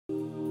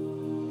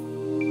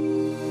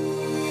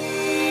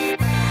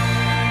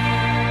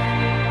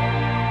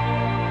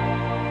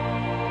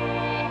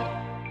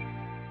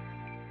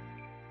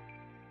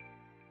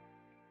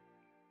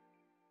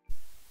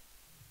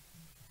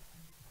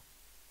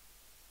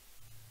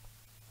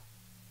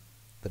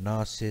The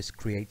narcissist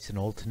creates an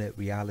alternate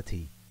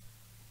reality.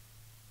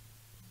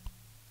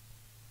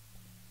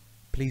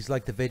 Please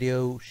like the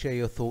video, share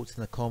your thoughts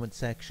in the comment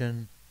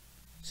section,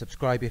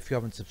 subscribe if you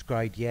haven't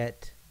subscribed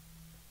yet,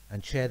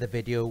 and share the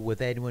video with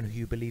anyone who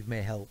you believe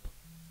may help.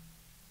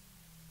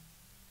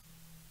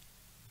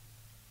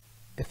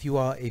 If you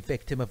are a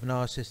victim of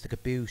narcissistic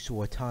abuse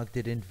or a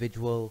targeted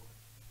individual,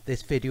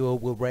 this video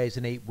will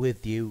resonate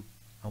with you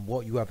and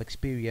what you have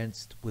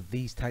experienced with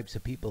these types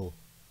of people.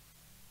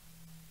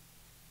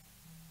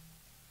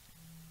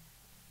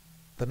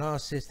 The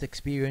narcissist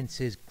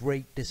experiences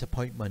great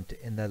disappointment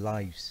in their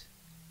lives.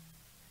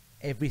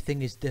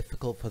 Everything is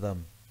difficult for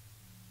them.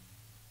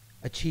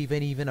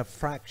 Achieving even a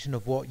fraction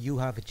of what you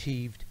have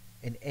achieved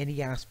in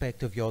any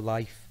aspect of your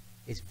life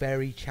is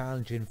very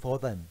challenging for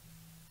them.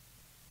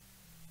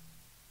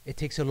 It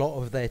takes a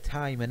lot of their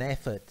time and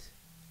effort,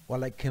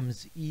 while it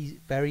comes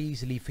very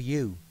easily for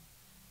you.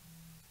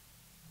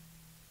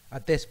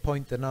 At this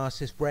point, the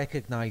narcissist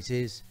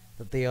recognizes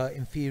that they are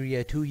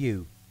inferior to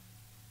you.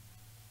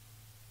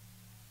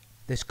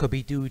 This could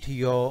be due to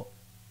your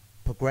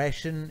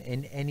progression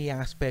in any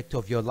aspect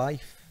of your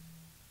life.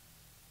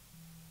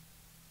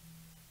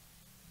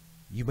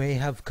 You may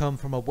have come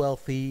from a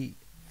wealthy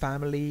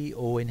family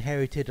or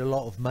inherited a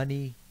lot of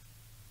money.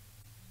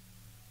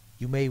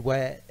 You may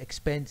wear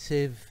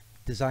expensive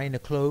designer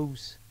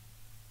clothes.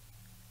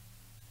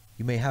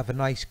 You may have a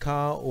nice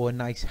car or a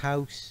nice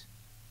house.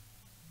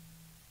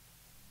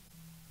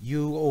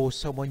 You or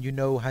someone you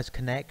know has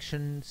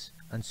connections,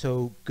 and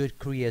so good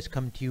careers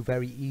come to you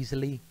very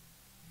easily.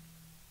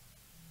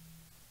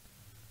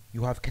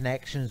 You have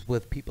connections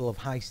with people of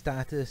high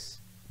status,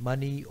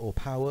 money or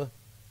power.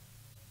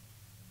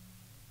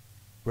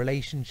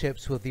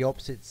 Relationships with the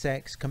opposite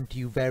sex come to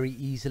you very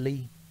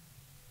easily.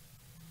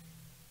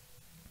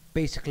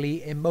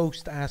 Basically, in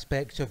most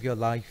aspects of your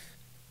life,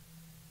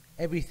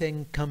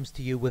 everything comes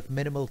to you with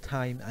minimal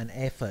time and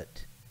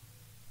effort.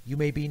 You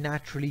may be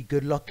naturally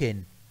good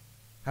looking,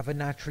 have a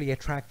naturally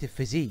attractive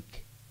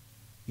physique.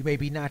 You may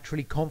be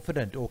naturally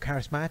confident or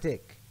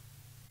charismatic.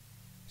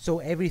 So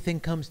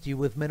everything comes to you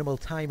with minimal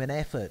time and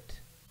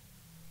effort,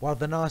 while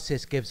the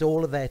narcissist gives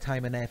all of their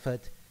time and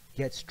effort,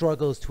 yet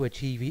struggles to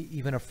achieve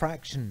even a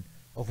fraction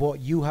of what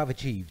you have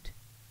achieved.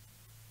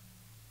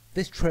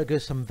 This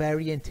triggers some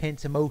very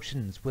intense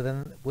emotions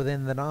within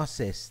the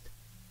narcissist.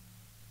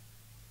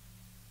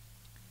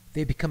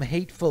 They become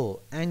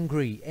hateful,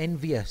 angry,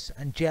 envious,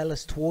 and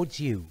jealous towards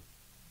you,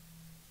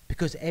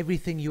 because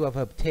everything you have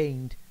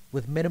obtained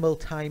with minimal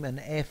time and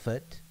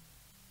effort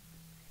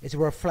is a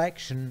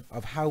reflection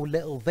of how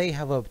little they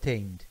have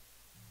obtained.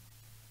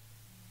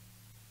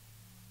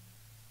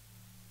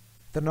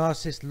 The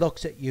narcissist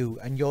looks at you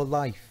and your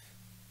life,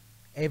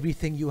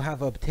 everything you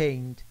have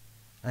obtained,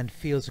 and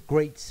feels a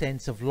great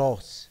sense of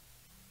loss.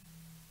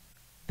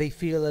 They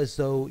feel as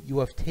though you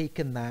have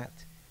taken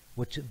that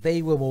which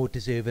they were more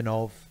deserving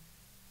of,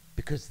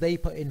 because they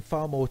put in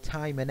far more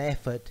time and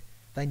effort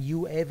than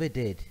you ever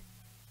did.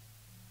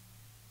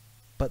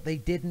 But they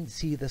didn't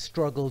see the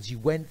struggles you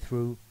went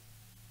through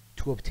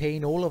to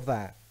obtain all of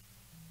that.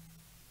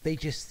 They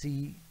just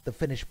see the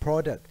finished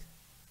product.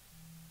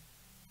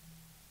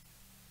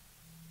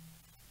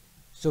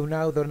 So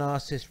now the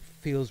narcissist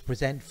feels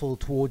resentful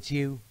towards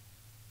you.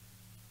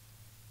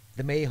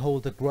 They may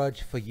hold a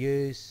grudge for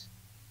years,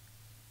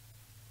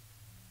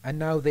 and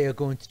now they are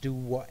going to do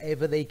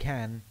whatever they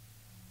can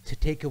to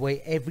take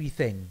away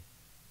everything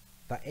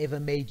that ever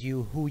made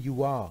you who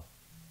you are.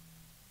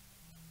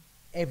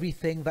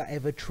 Everything that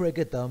ever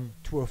triggered them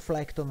to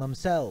reflect on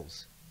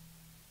themselves.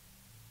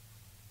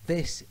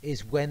 This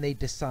is when they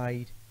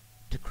decide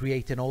to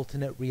create an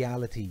alternate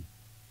reality.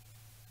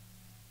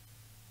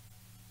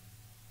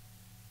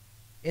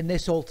 In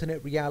this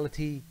alternate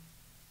reality,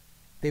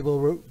 they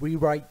will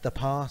rewrite the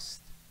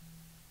past.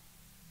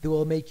 They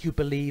will make you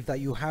believe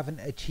that you haven't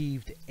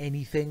achieved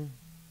anything.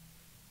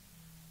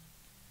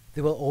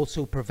 They will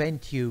also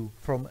prevent you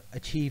from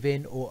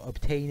achieving or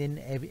obtaining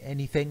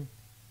anything.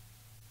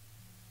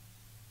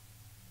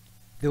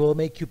 They will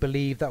make you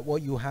believe that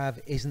what you have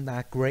isn't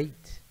that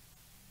great.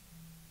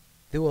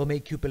 They will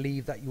make you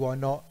believe that you are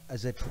not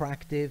as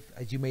attractive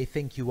as you may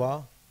think you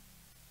are.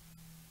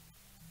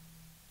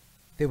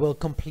 They will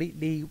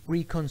completely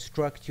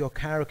reconstruct your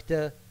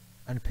character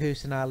and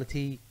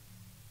personality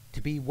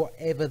to be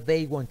whatever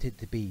they want it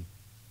to be,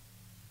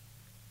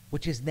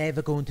 which is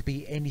never going to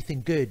be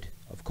anything good,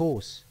 of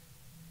course.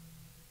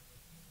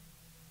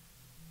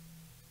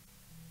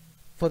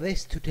 For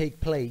this to take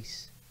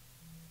place,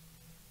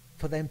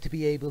 for them to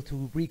be able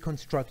to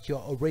reconstruct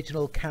your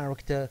original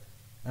character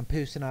and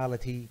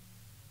personality,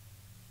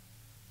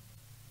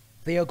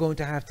 they are going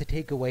to have to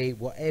take away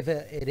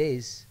whatever it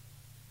is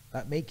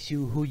that makes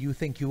you who you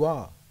think you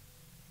are.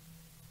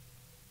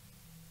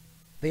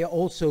 They are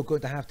also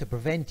going to have to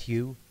prevent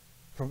you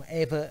from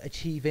ever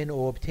achieving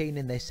or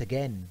obtaining this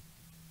again.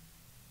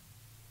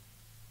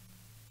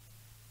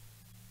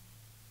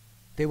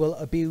 They will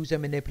abuse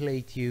and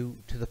manipulate you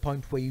to the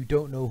point where you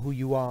don't know who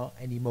you are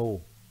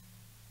anymore.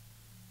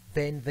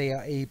 Then they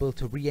are able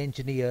to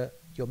re-engineer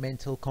your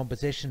mental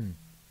composition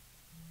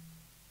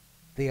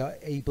They are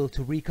able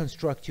to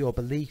reconstruct your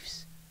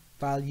beliefs,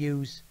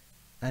 values,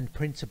 and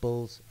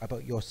principles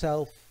about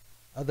yourself,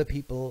 other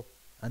people,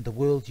 and the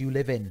world you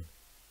live in.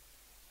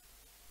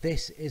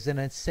 This is an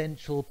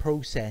essential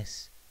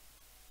process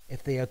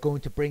if they are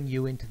going to bring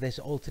you into this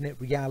alternate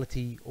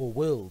reality or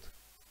world.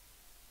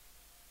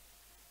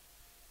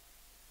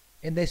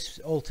 In this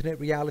alternate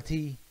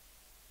reality,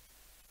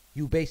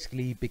 you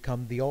basically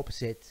become the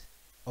opposite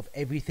of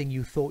everything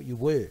you thought you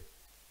were.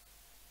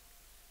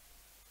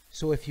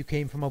 So if you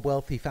came from a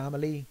wealthy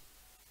family,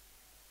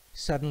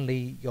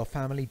 suddenly your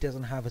family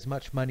doesn't have as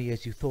much money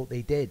as you thought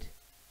they did.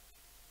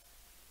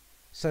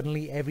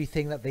 Suddenly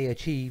everything that they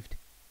achieved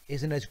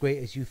isn't as great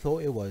as you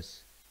thought it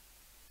was.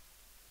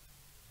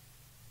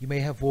 You may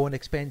have worn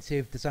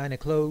expensive designer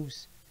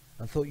clothes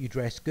and thought you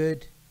dressed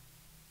good.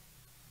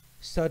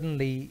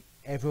 Suddenly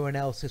everyone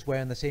else is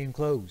wearing the same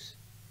clothes,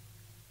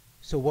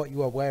 so what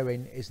you are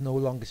wearing is no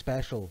longer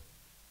special.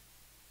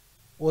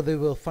 Or they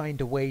will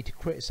find a way to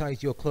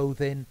criticize your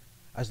clothing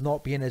as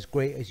not being as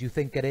great as you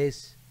think it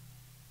is.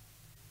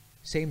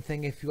 Same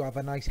thing if you have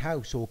a nice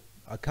house or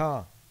a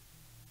car.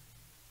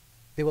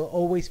 They will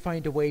always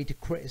find a way to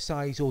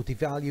criticize or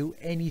devalue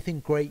anything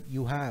great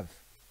you have.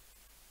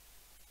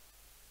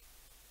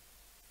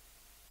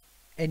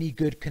 Any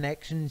good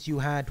connections you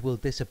had will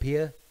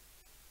disappear.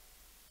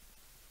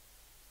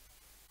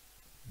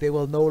 They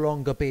will no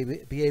longer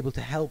be able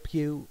to help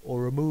you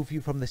or remove you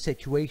from the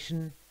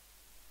situation.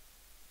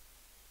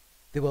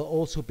 They will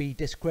also be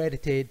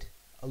discredited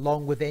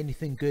along with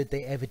anything good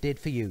they ever did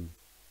for you.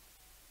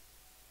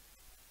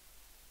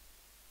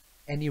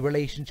 Any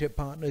relationship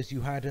partners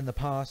you had in the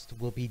past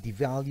will be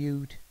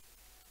devalued.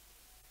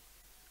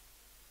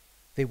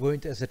 They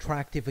weren't as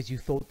attractive as you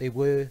thought they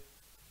were,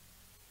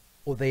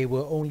 or they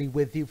were only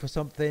with you for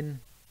something,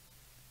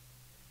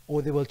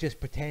 or they will just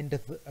pretend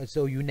as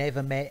though you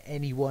never met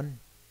anyone,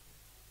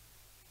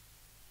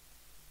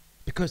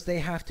 because they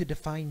have to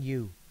define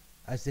you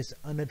as this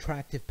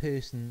unattractive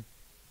person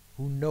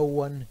who no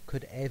one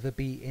could ever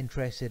be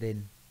interested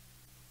in.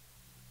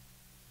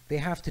 They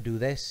have to do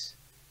this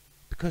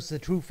because the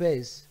truth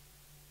is,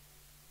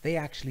 they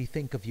actually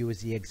think of you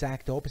as the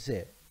exact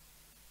opposite.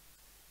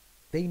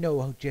 They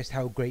know just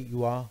how great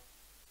you are.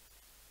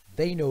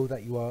 They know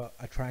that you are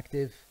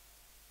attractive.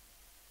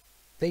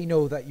 They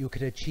know that you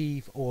could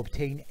achieve or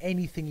obtain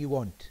anything you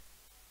want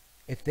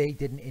if they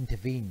didn't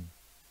intervene.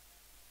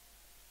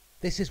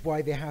 This is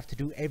why they have to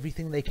do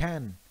everything they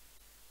can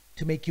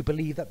to make you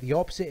believe that the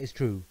opposite is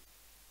true.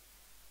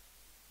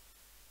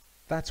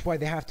 That's why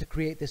they have to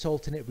create this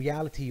alternate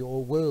reality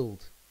or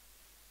world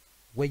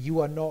where you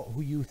are not who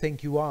you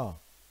think you are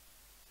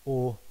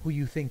or who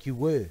you think you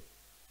were.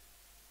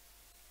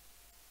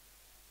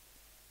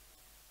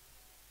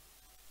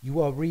 You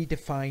are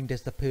redefined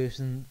as the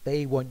person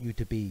they want you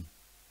to be.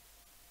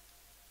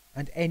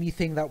 And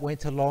anything that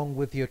went along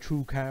with your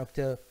true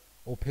character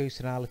or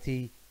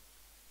personality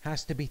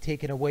has to be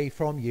taken away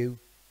from you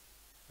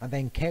and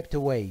then kept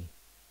away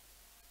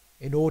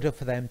in order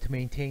for them to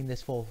maintain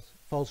this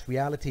false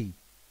reality.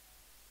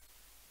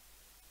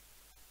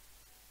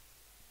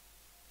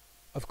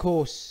 Of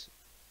course,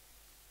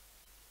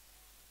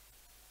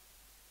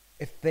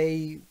 if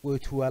they were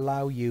to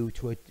allow you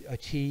to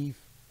achieve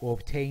or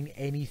obtain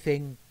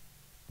anything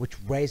which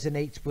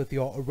resonates with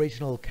your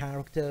original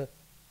character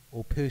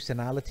or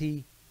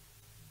personality,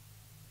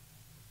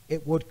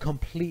 it would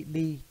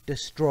completely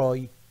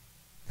destroy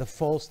the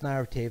false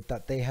narrative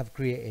that they have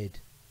created.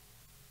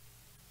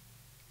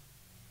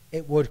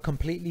 It would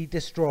completely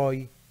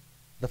destroy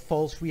the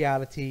false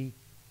reality,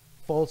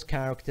 false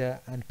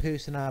character and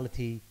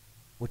personality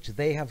which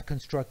they have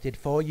constructed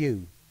for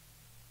you.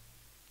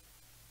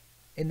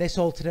 In this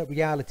alternate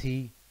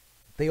reality,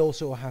 they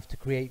also have to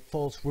create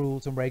false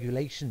rules and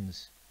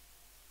regulations.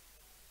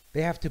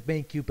 They have to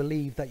make you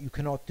believe that you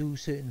cannot do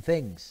certain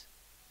things.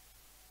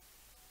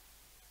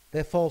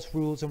 Their false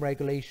rules and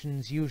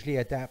regulations usually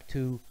adapt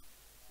to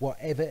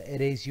whatever it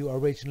is you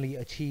originally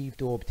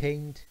achieved or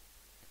obtained,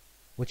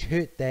 which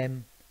hurt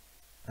them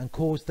and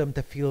caused them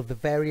to feel the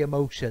very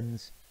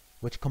emotions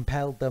which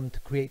compelled them to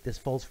create this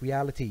false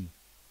reality.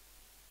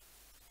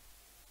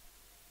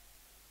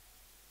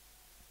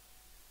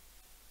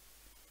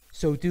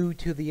 So due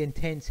to the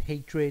intense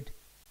hatred,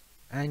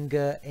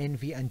 anger,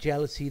 envy and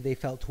jealousy they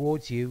felt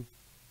towards you,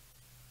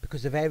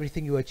 because of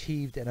everything you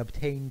achieved and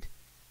obtained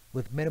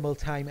with minimal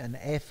time and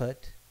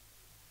effort,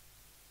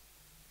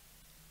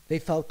 they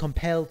felt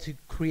compelled to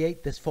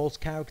create this false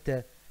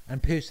character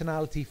and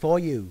personality for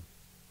you,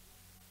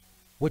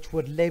 which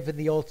would live in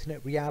the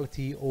alternate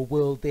reality or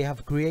world they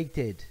have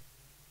created.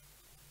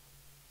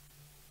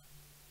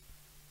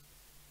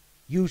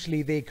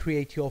 Usually they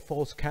create your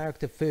false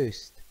character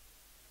first,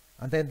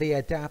 and then they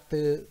adapt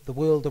the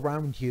world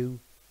around you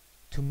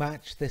to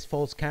match this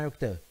false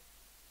character.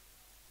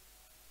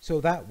 So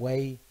that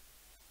way,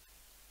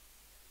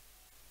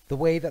 the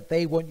way that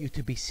they want you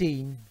to be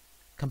seen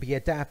can be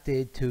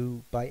adapted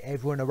to by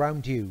everyone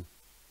around you.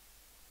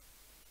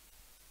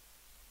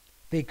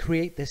 They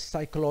create this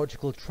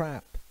psychological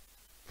trap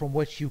from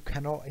which you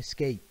cannot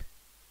escape.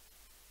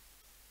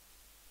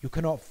 You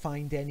cannot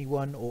find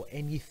anyone or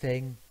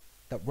anything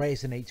that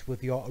resonates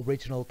with your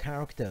original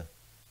character.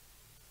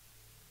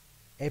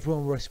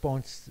 Everyone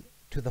responds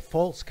to the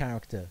false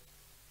character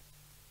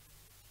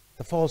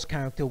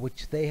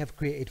which they have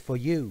created for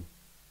you,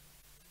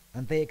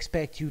 and they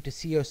expect you to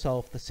see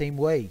yourself the same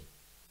way.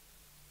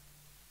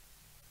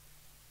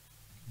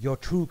 Your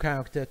true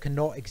character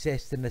cannot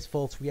exist in this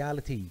false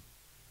reality.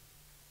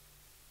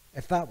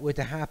 If that were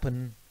to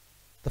happen,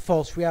 the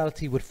false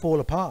reality would fall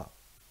apart.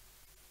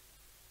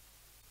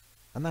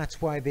 And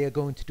that's why they are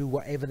going to do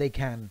whatever they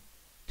can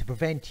to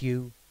prevent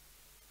you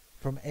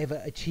from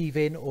ever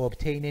achieving or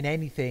obtaining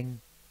anything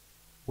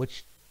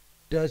which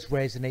does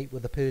resonate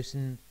with the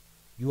person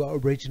you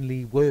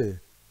originally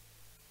were.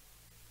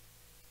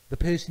 The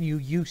person you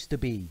used to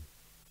be.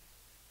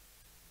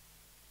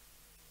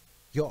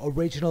 Your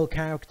original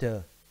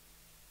character,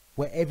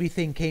 where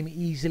everything came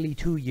easily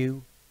to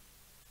you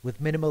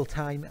with minimal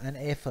time and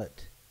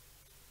effort.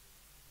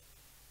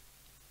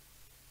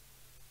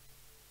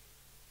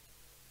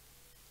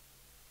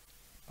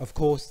 Of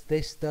course,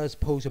 this does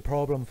pose a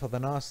problem for the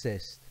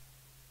narcissist.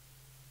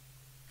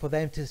 For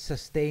them to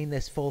sustain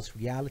this false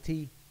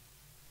reality,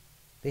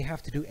 they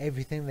have to do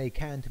everything they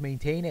can to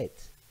maintain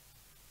it.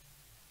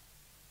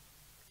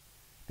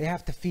 They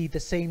have to feed the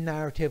same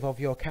narrative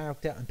of your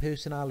character and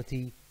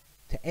personality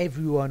to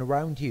everyone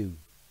around you.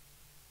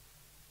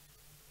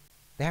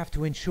 They have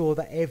to ensure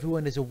that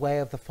everyone is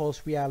aware of the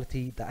false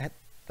reality that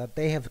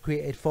they have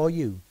created for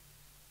you.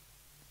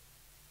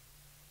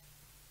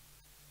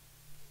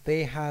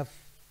 They have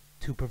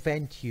to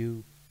prevent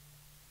you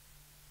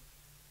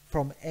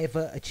from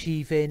ever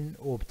achieving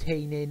or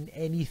obtaining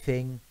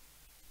anything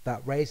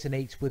that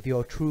resonates with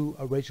your true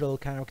original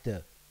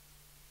character.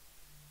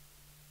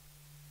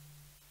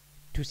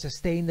 To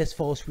sustain this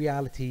false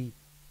reality,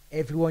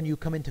 everyone you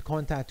come into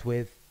contact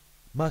with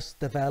must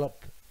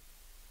develop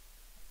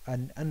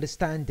an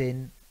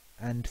understanding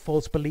and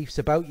false beliefs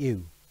about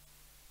you.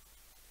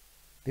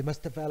 They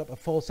must develop a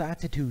false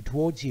attitude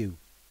towards you.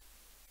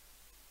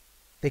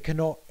 They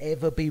cannot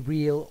ever be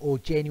real or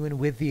genuine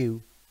with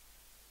you.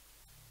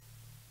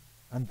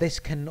 And this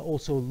can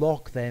also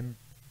lock them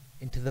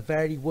into the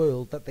very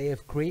world that they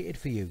have created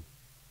for you.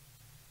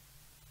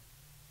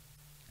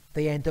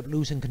 They end up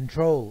losing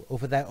control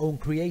over their own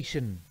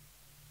creation,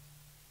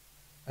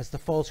 as the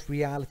false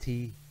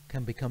reality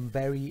can become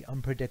very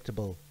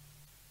unpredictable.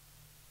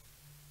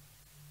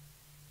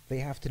 They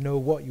have to know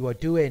what you are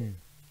doing,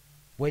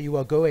 where you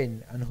are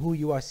going, and who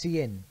you are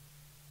seeing,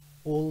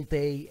 all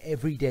day,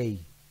 every day.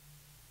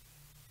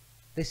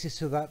 This is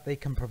so that they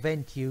can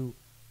prevent you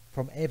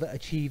from ever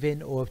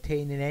achieving or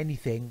obtaining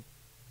anything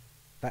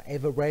that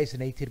ever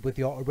resonated with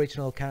your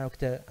original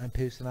character and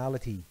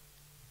personality.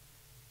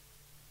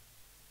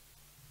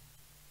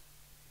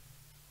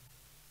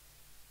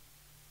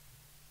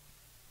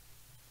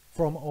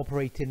 From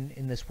operating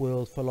in this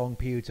world for long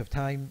periods of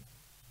time,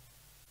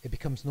 it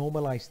becomes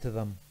normalized to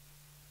them.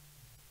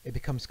 It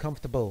becomes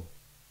comfortable.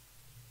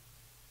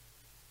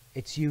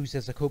 It's used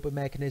as a coping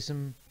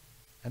mechanism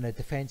and a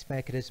defense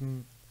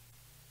mechanism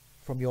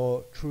from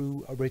your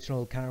true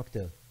original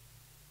character.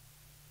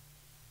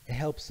 It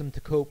helps them to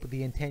cope with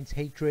the intense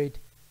hatred,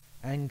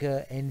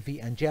 anger, envy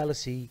and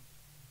jealousy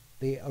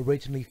they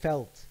originally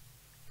felt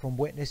from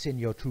witnessing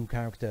your true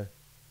character.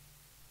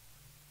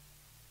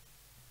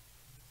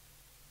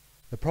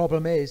 The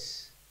problem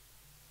is,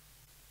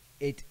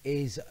 it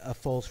is a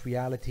false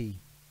reality.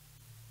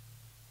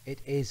 It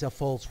is a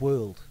false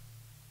world.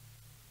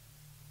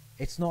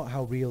 It's not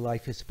how real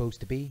life is supposed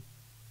to be.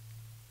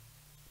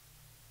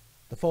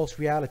 The false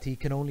reality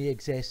can only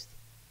exist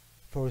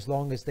for as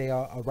long as they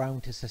are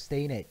around to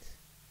sustain it.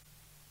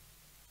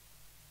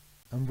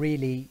 And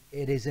really,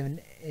 it is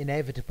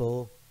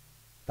inevitable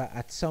that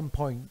at some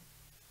point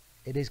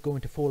it is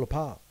going to fall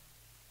apart.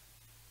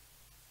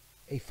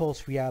 A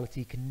false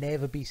reality can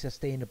never be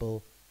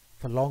sustainable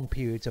for long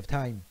periods of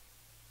time.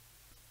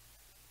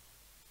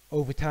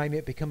 Over time,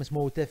 it becomes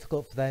more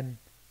difficult for them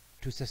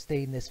to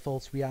sustain this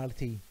false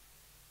reality.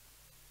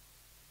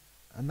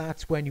 And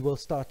that's when you will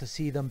start to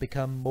see them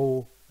become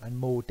more and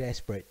more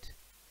desperate,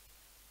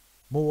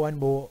 more and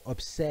more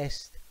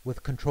obsessed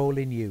with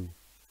controlling you.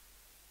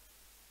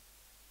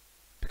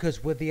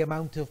 Because with the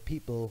amount of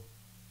people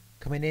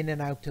coming in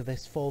and out of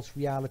this false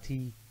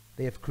reality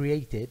they have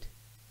created,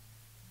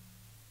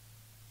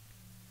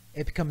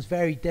 it becomes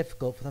very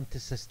difficult for them to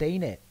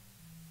sustain it.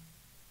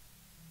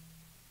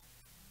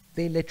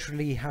 They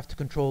literally have to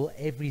control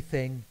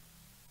everything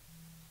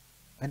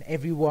and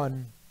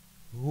everyone,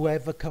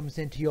 whoever comes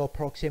into your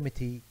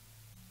proximity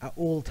at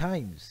all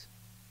times.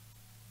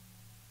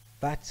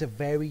 That's a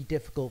very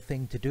difficult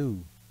thing to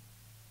do,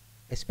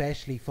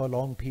 especially for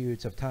long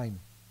periods of time.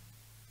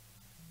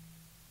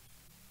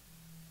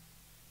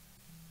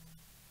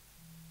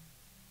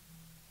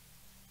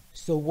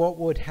 So what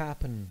would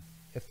happen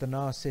if the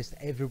narcissist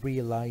ever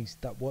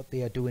realized that what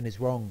they are doing is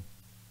wrong?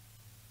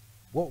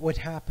 What would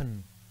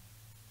happen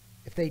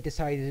if they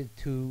decided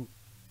to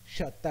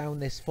shut down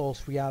this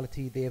false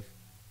reality they have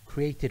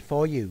created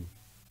for you?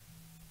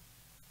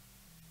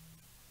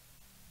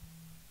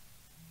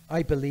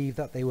 I believe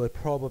that they would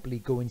probably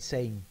go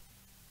insane.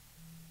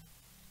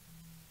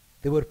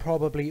 They would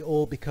probably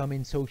all become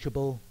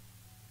insociable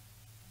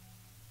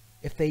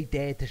if they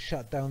dared to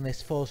shut down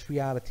this false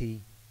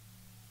reality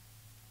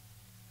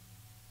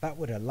that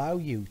would allow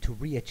you to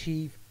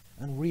re-achieve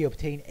and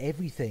re-obtain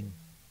everything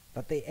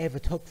that they ever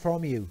took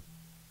from you.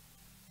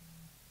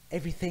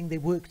 Everything they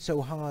worked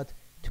so hard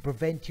to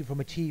prevent you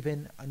from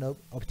achieving and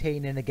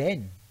obtaining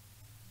again.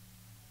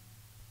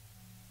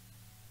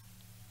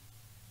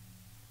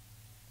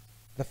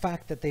 The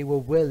fact that they were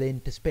willing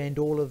to spend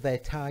all of their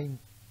time,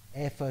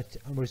 effort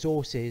and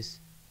resources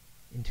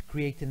into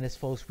creating this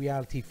false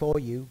reality for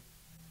you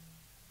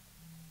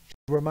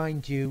should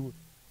remind you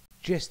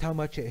just how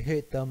much it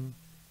hurt them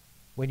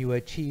when you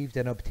achieved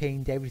and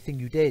obtained everything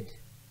you did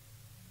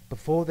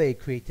before they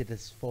created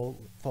this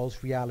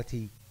false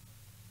reality.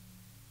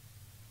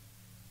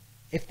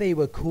 If they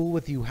were cool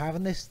with you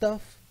having this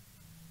stuff,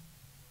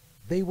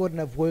 they wouldn't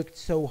have worked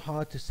so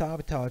hard to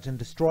sabotage and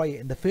destroy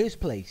it in the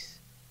first place.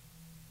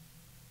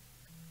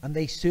 And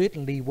they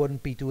certainly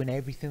wouldn't be doing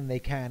everything they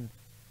can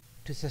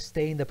to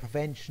sustain the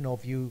prevention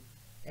of you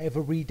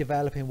ever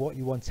redeveloping what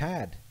you once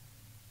had.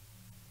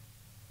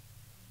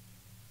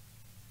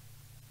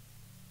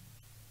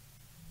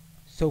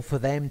 So for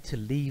them to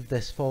leave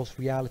this false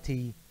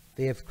reality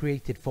they have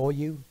created for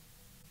you,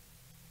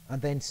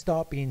 and then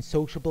start being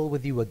sociable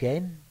with you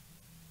again,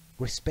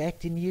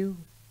 respecting you,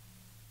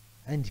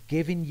 and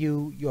giving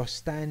you your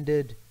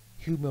standard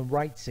human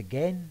rights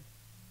again,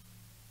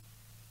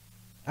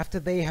 after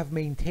they have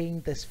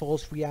maintained this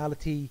false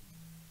reality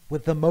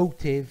with the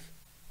motive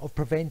of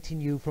preventing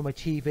you from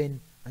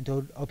achieving and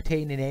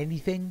obtaining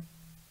anything,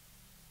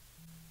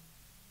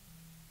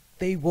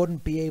 they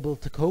wouldn't be able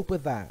to cope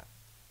with that.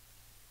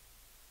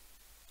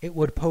 It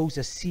would pose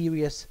a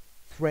serious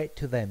threat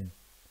to them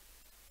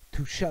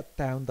to shut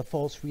down the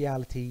false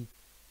reality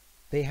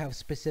they have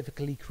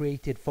specifically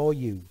created for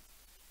you.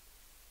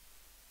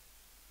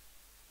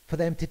 For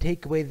them to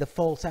take away the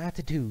false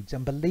attitudes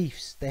and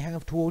beliefs they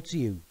have towards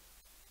you.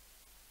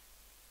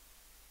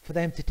 For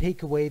them to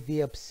take away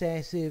the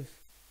obsessive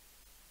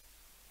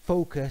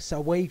focus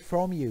away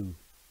from you.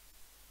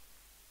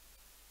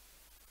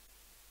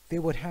 They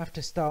would have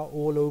to start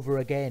all over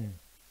again.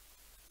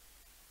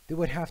 They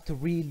would have to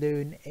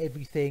relearn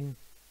everything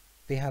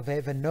they have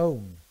ever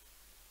known.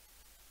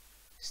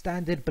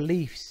 Standard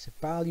beliefs,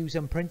 values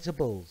and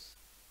principles.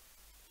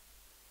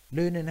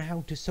 Learning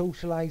how to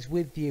socialize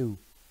with you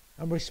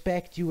and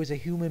respect you as a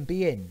human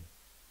being.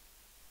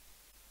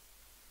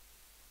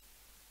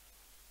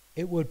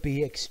 It would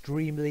be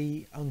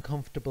extremely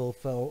uncomfortable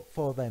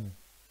for them.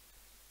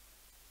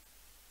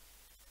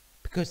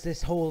 Because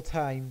this whole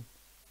time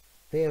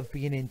they have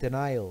been in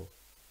denial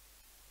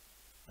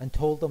and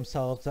told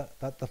themselves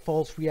that the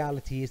false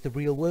reality is the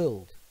real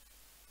world.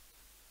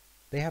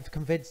 They have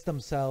convinced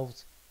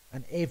themselves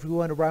and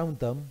everyone around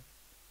them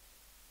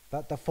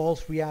that the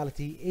false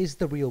reality is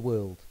the real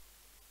world.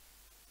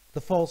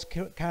 The false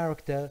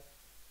character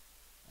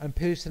and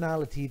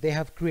personality they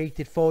have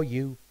created for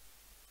you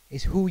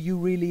is who you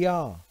really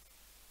are.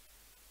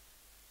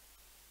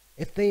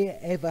 If they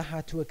ever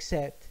had to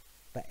accept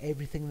that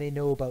everything they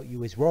know about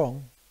you is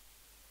wrong,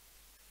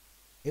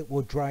 it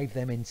would drive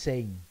them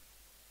insane.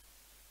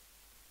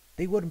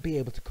 They wouldn't be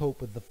able to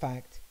cope with the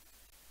fact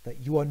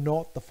that you are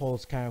not the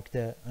false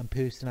character and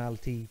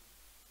personality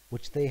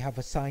which they have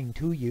assigned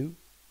to you.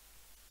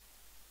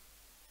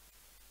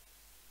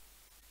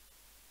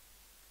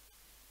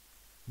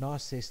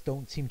 Narcissists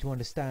don't seem to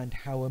understand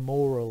how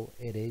immoral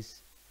it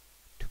is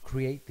to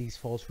create these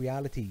false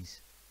realities.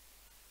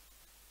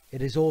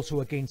 It is also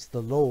against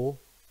the law,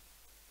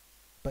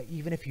 but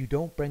even if you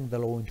don't bring the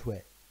law into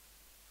it,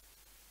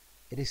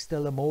 it is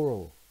still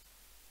immoral.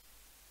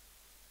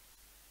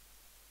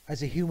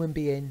 As a human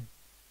being,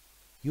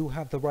 you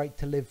have the right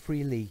to live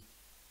freely,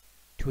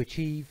 to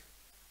achieve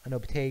and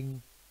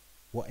obtain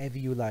whatever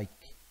you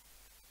like.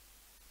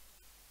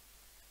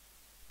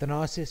 The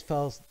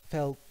narcissist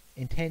felt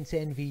intense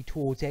envy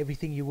towards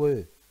everything you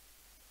were,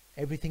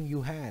 everything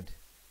you had.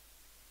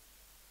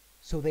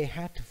 So they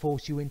had to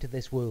force you into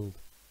this world,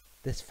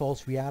 this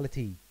false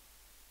reality.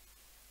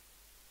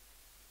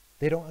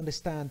 They don't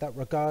understand that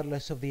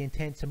regardless of the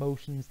intense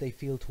emotions they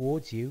feel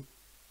towards you,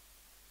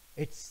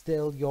 it's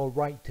still your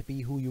right to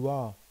be who you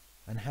are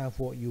and have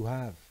what you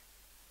have.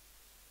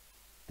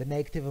 The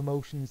negative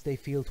emotions they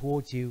feel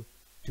towards you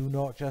do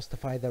not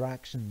justify their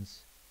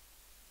actions.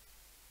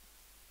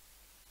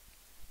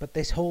 But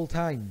this whole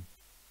time,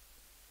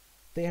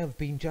 they have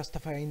been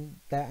justifying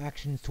their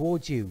actions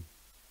towards you.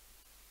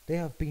 They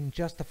have been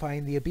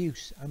justifying the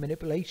abuse and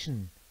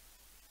manipulation,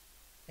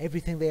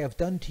 everything they have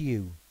done to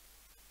you.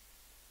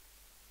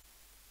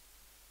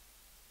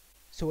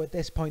 So at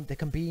this point there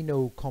can be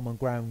no common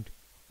ground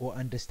or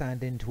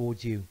understanding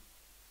towards you.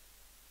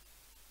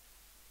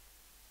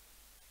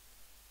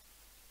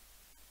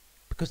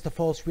 Because the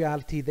false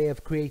reality they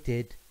have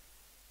created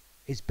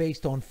is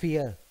based on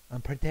fear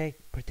and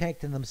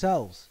protecting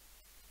themselves.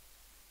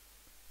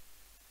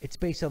 It's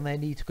based on their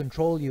need to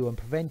control you and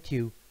prevent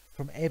you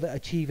from ever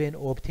achieving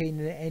or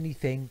obtaining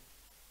anything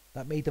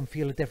that made them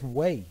feel a different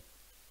way.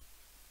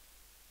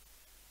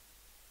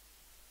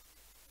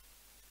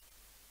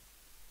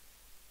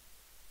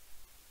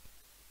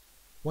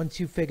 Once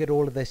you've figured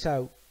all of this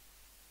out,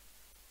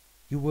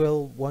 you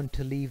will want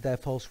to leave their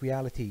false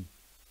reality.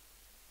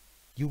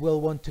 You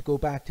will want to go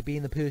back to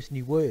being the person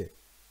you were.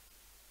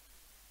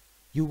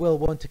 You will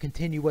want to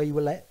continue where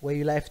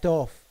you left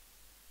off,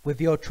 with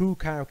your true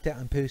character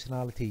and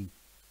personality.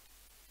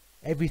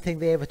 Everything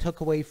they ever took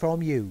away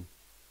from you,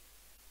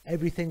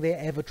 everything they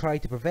ever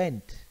tried to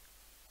prevent.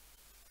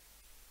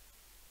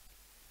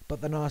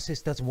 But the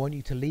narcissist doesn't want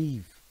you to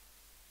leave.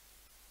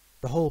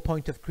 The whole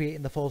point of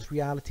creating the false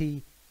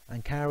reality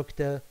and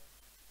character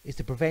is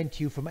to prevent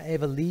you from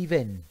ever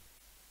leaving.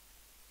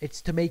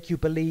 It's to make you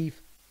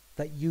believe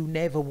that you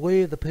never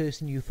were the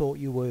person you thought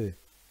you were.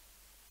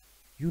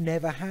 You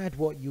never had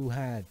what you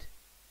had.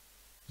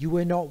 You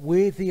were not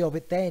worthy of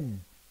it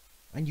then,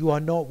 and you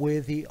are not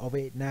worthy of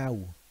it now.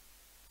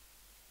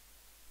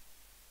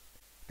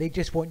 They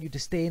just want you to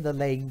stay in the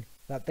lane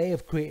that they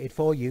have created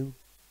for you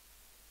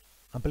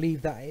and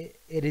believe that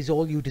it is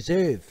all you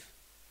deserve,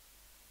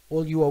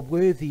 all you are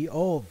worthy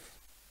of.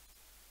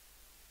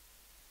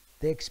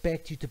 They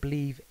expect you to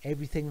believe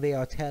everything they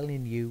are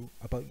telling you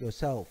about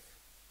yourself.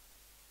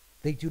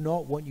 They do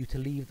not want you to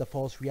leave the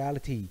false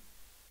reality,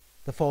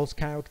 the false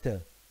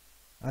character,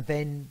 and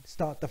then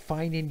start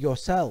defining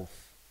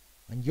yourself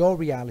and your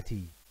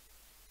reality.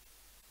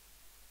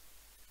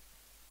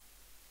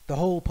 The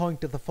whole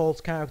point of the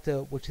false character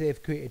which they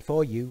have created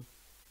for you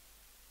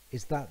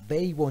is that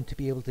they want to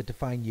be able to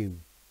define you.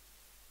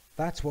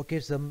 That's what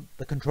gives them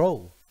the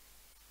control.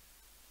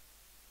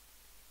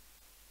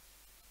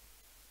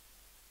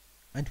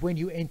 And when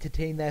you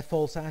entertain their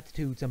false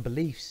attitudes and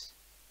beliefs,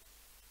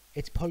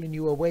 it's pulling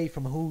you away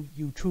from who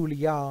you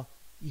truly are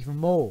even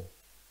more.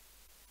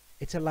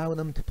 It's allowing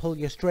them to pull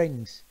your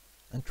strings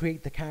and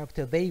create the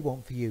character they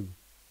want for you.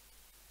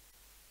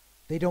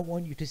 They don't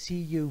want you to see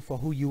you for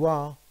who you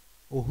are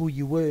or who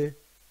you were.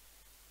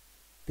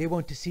 They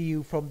want to see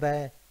you from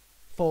their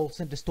false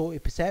and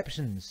distorted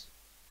perceptions.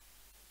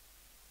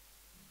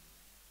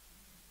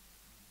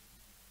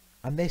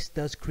 And this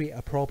does create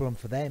a problem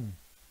for them.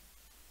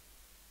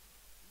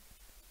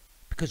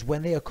 Because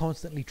when they are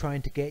constantly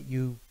trying to get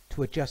you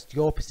to adjust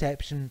your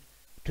perception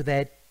to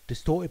their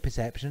distorted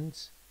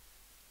perceptions,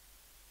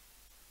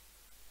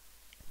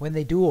 when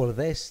they do all of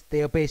this,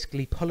 they are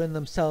basically pulling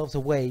themselves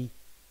away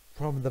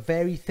from the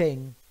very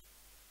thing,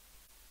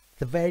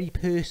 the very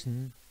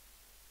person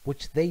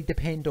which they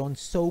depend on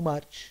so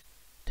much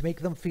to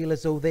make them feel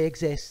as though they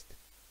exist.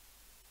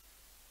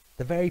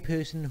 The very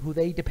person who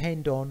they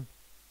depend on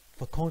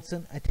for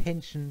constant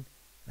attention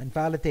and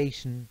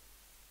validation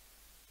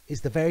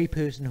is the very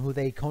person who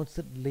they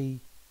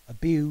constantly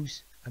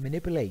abuse and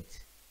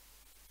manipulate.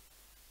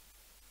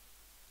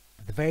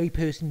 The very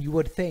person you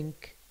would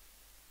think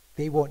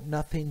they want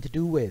nothing to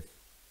do with,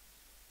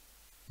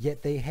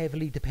 yet they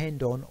heavily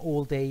depend on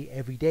all day,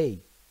 every day.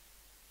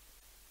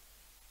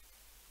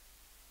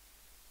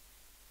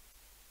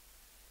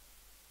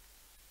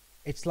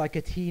 It's like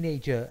a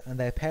teenager and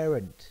their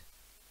parent.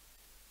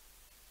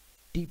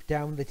 Deep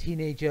down, the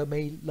teenager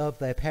may love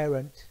their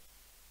parent,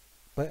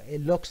 but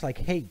it looks like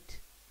hate.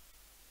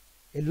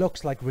 It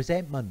looks like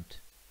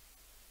resentment.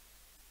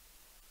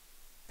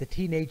 The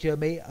teenager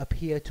may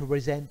appear to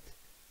resent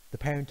the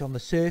parent on the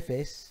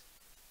surface.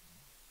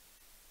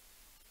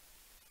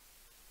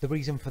 The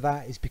reason for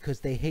that is because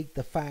they hate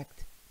the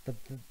fact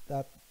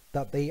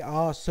that they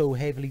are so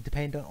heavily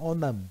dependent on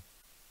them.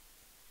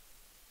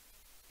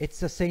 It's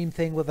the same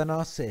thing with a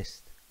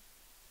narcissist.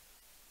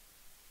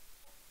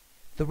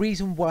 The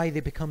reason why they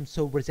become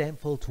so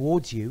resentful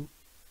towards you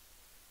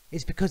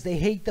is because they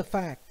hate the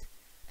fact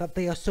that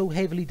they are so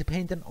heavily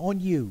dependent on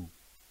you.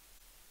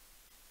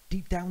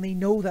 Deep down they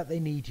know that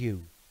they need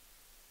you.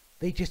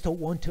 They just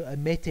don't want to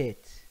admit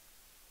it.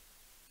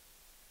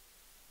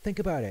 Think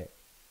about it.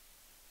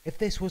 If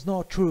this was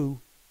not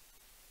true,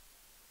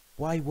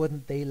 why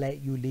wouldn't they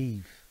let you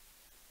leave?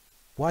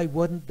 Why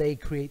wouldn't they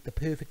create the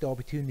perfect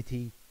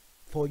opportunity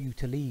for you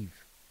to leave?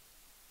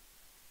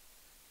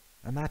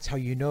 And that's how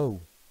you know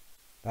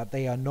that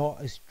they are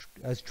not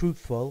as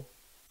truthful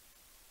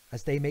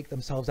as they make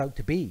themselves out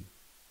to be.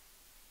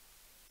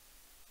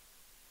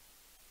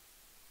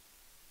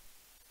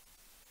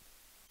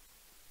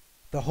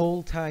 The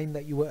whole time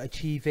that you were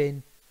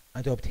achieving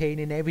and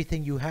obtaining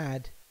everything you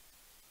had,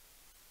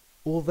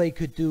 all they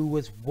could do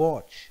was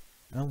watch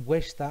and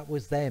wish that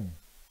was them.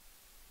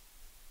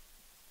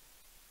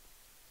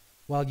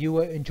 While you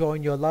were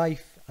enjoying your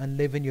life and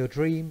living your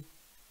dream,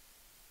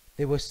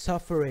 they were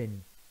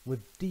suffering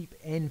with deep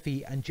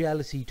envy and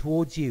jealousy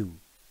towards you.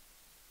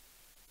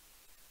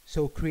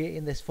 So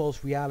creating this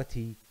false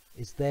reality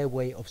is their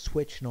way of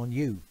switching on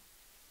you.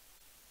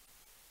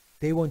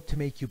 They want to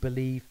make you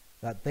believe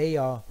that they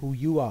are who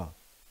you are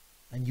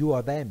and you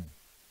are them.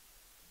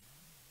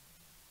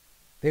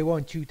 They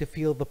want you to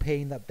feel the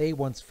pain that they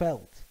once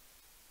felt,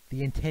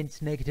 the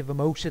intense negative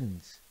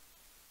emotions,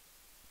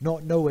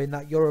 not knowing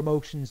that your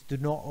emotions do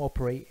not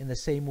operate in the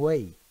same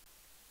way.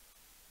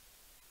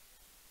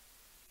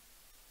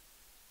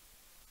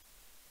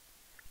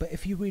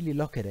 if you really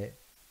look at it,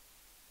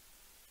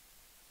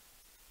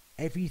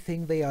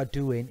 everything they are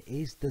doing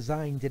is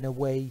designed in a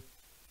way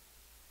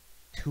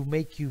to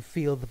make you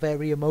feel the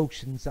very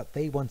emotions that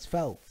they once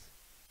felt.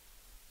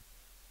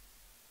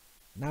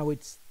 Now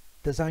it's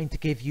designed to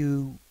give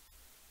you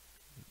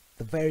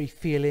the very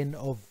feeling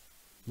of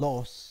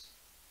loss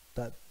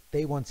that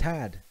they once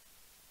had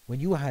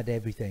when you had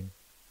everything.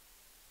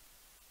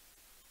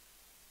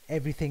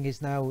 Everything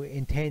is now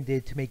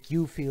intended to make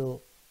you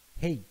feel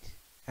hate,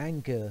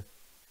 anger,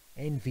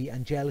 envy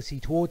and jealousy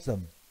towards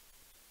them.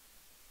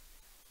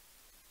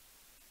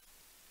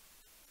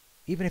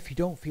 Even if you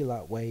don't feel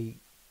that way,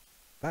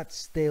 that's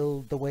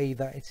still the way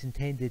that it's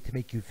intended to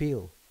make you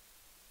feel.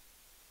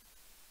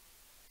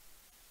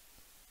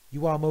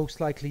 You are most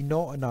likely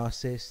not a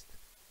narcissist,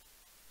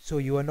 so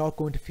you are not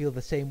going to feel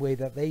the same way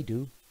that they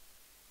do.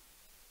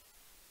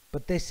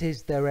 But this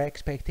is their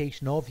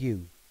expectation of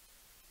you.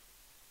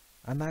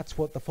 And that's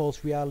what the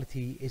false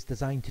reality is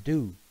designed to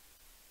do.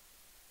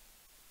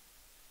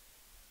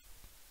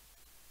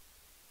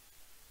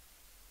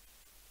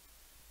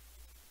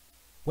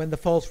 When the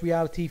false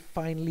reality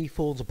finally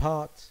falls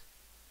apart,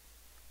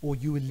 or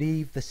you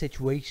leave the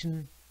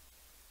situation,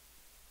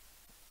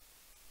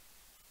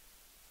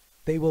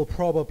 they will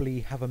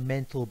probably have a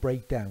mental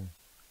breakdown.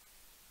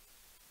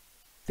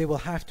 They will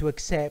have to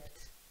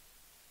accept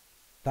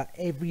that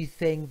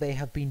everything they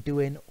have been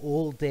doing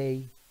all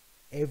day,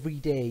 every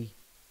day,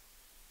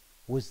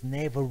 was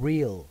never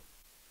real.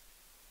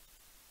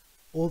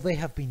 All they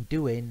have been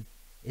doing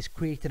is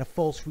creating a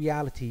false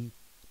reality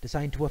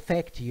designed to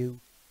affect you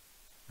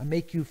and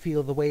make you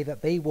feel the way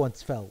that they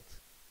once felt.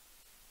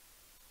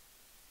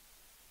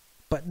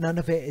 But none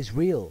of it is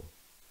real.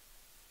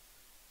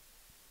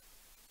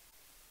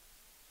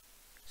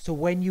 So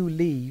when you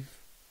leave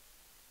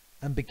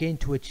and begin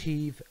to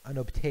achieve and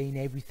obtain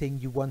everything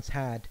you once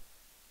had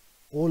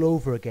all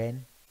over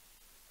again,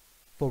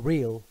 for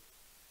real,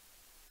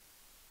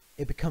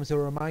 it becomes a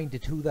reminder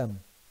to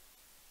them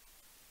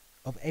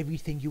of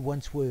everything you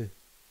once were,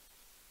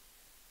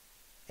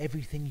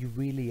 everything you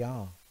really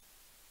are,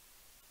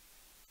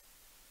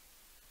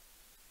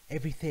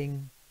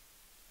 everything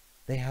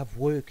they have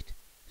worked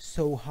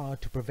so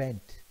hard to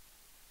prevent.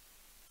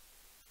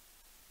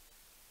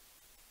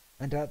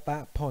 And at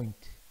that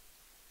point,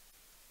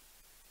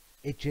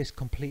 it just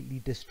completely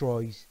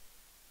destroys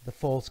the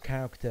false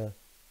character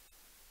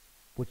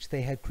which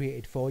they had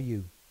created for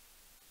you.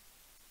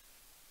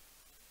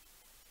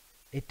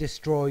 It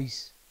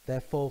destroys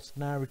their false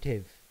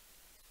narrative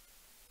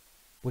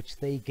which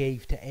they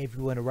gave to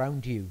everyone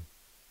around you.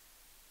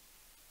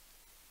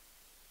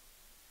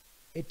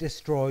 It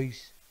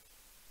destroys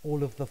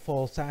all of the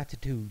false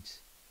attitudes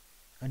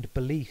and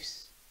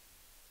beliefs.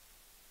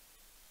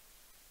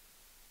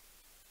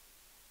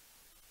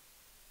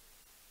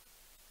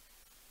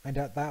 And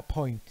at that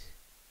point,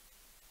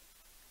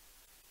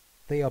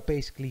 they are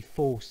basically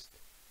forced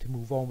to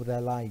move on with their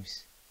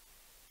lives.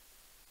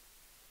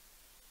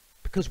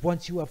 Because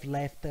once you have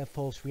left their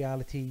false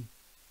reality,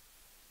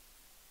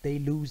 they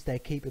lose their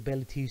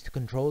capabilities to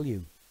control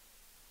you.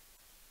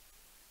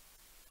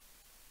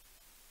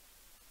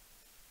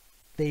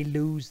 They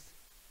lose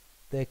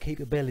their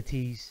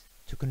capabilities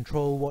to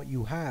control what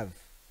you have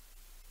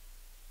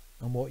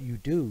and what you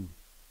do,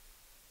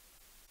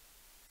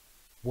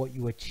 what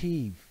you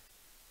achieve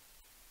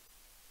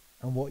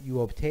and what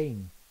you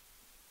obtain.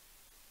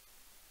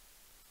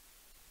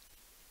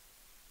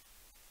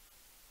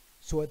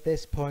 So at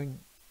this point,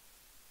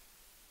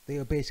 they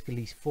are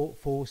basically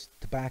forced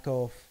to back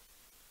off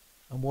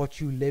and watch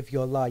you live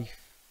your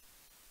life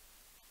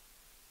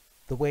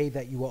the way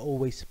that you were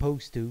always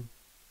supposed to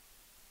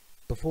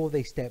before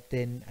they stepped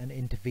in and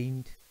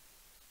intervened,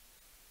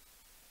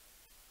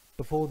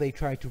 before they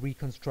tried to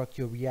reconstruct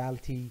your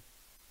reality,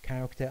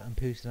 character and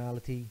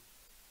personality.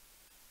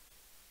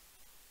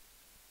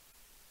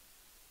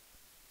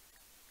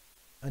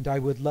 And I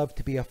would love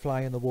to be a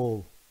fly on the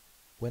wall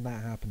when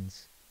that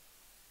happens.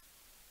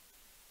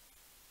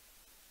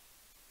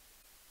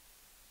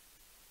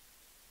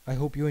 I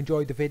hope you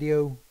enjoyed the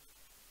video,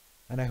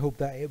 and I hope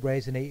that it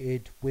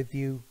resonated with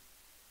you.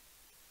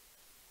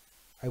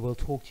 I will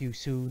talk to you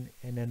soon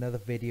in another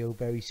video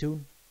very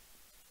soon.